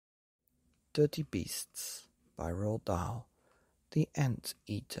Dirty Beasts by Roald Dahl. The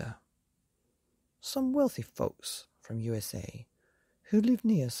Anteater. Some wealthy folks from USA who lived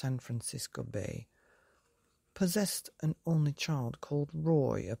near San Francisco Bay possessed an only child called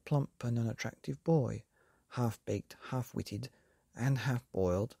Roy, a plump and unattractive boy, half-baked, half-witted, and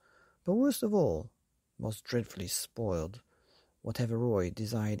half-boiled, but worst of all, most dreadfully spoiled. Whatever Roy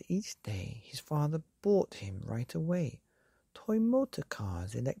desired each day, his father bought him right away. Toy motor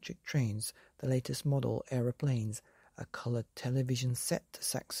cars, electric trains, the latest model aeroplanes, a colored television set, a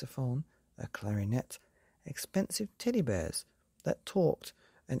saxophone, a clarinet, expensive teddy bears that talked,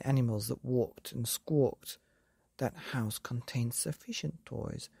 and animals that walked and squawked. That house contained sufficient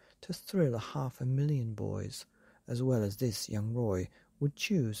toys to thrill 500,000 boys. As well as this, young Roy would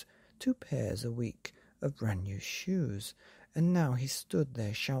choose 2 pairs a week of brand new shoes, and now he stood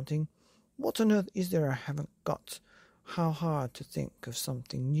there shouting, "What on earth is there I haven't got? How hard to think of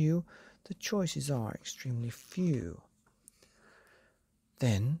something new. The choices are extremely few."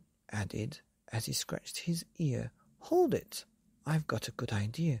 Then added, as he scratched his ear, "Hold it! I've got a good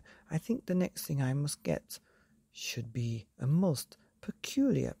idea. I think the next thing I must get should be a most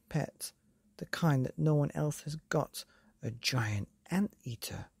peculiar pet, the kind that no one else has got, a giant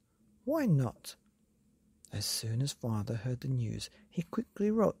anteater. Why not?" As soon as father heard the news, he quickly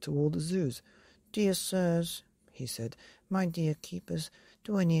wrote to all the zoos. "Dear sirs," he said, "my dear keepers,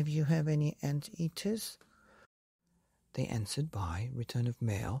 do any of you have any anteaters?" They answered by return of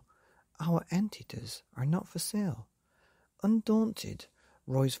mail, "Our anteaters are not for sale." Undaunted,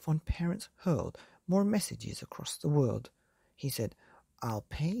 Roy's fond parents hurled more messages across the world. He said, "I'll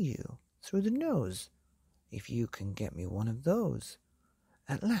pay you through the nose if you can get me one of those."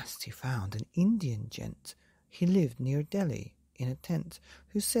 At last he found an Indian gent. He lived near Delhi in a tent,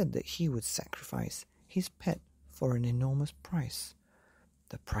 who said that he would sacrifice his pet for an enormous price.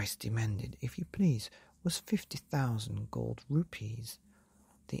 The price demanded, if you please, was 50,000 gold rupees.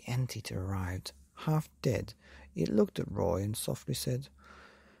 The anteater arrived, half dead. It looked at Roy and softly said,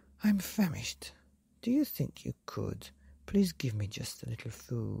 "I'm famished. Do you think you could please give me just a little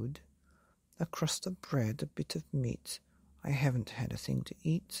food? A crust of bread, a bit of meat. I haven't had a thing to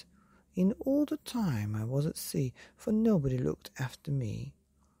eat in all the time I was at sea, for nobody looked after me."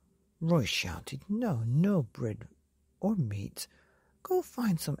 Roy shouted, No bread or meat. Go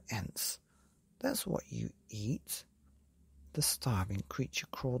find some ants. That's what you eat." The starving creature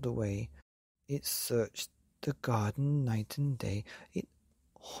crawled away. It searched the garden night and day. It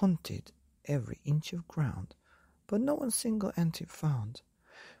haunted every inch of ground, but not one single ant it found.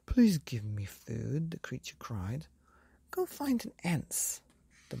 "Please give me food," the creature cried. "Go find an ants,"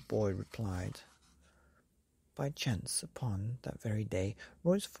 the boy replied. By chance, upon that very day,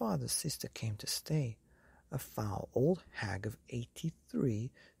 Roy's father's sister came to stay, a foul old hag of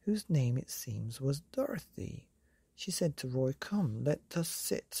 83, whose name, it seems, was Dorothy. She said to Roy, "Come, let us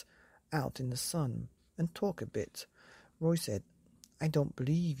sit out in the sun and talk a bit." Roy said, "I don't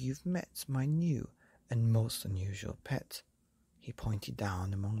believe you've met my new and most unusual pet." He pointed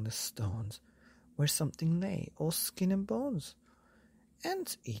down among the stones, where something lay, all skin and bones.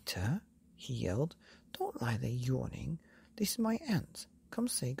 "Anteater," he yelled, "don't lie there yawning. This is my aunt. Come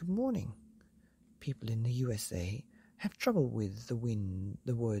say good morning." People in the USA have trouble with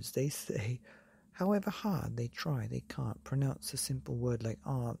the words they say. However hard they try, they can't pronounce a simple word like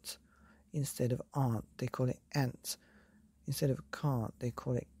aunt. Instead of aunt, they call it ant. Instead of can't, they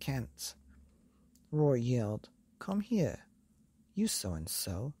call it can't. Roy yelled, "Come here, you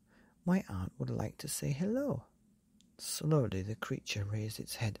so-and-so. My aunt would like to say hello." Slowly the creature raised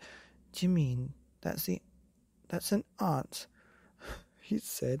its head. "Do you mean that's an aunt?" he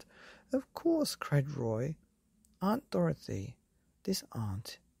said. "Of course," cried Roy. "Aunt Dorothy. This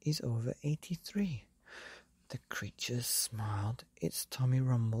aunt is over 83. The creature smiled. Its tummy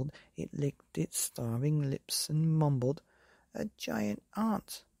rumbled. It licked its starving lips and mumbled, "A giant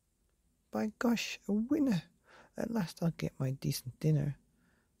aunt. By gosh, a winner. At last I'll get my decent dinner.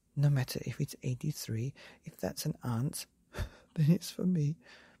 No matter if it's 83, if that's an aunt, then it's for me."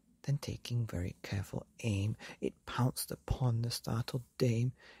 Then, taking very careful aim, it pounced upon the startled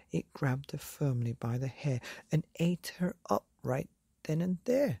dame. It grabbed her firmly by the hair and ate her up right then and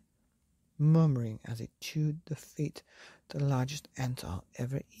there, murmuring as it chewed the feet, "The largest ant I'll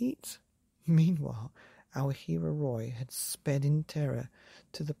ever eat." Meanwhile, our hero Roy had sped in terror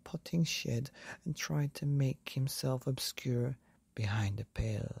to the potting shed and tried to make himself obscure behind a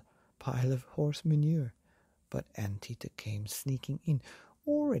pile of horse manure. But Anteater came sneaking in.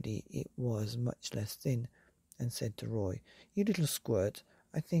 Already it was much less thin, and said to Roy, "You little squirt,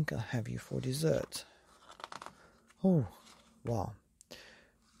 I think I'll have you for dessert." "Oh, wow.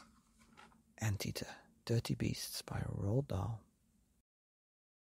 Anteater, Dirty Beasts by Roald Dahl.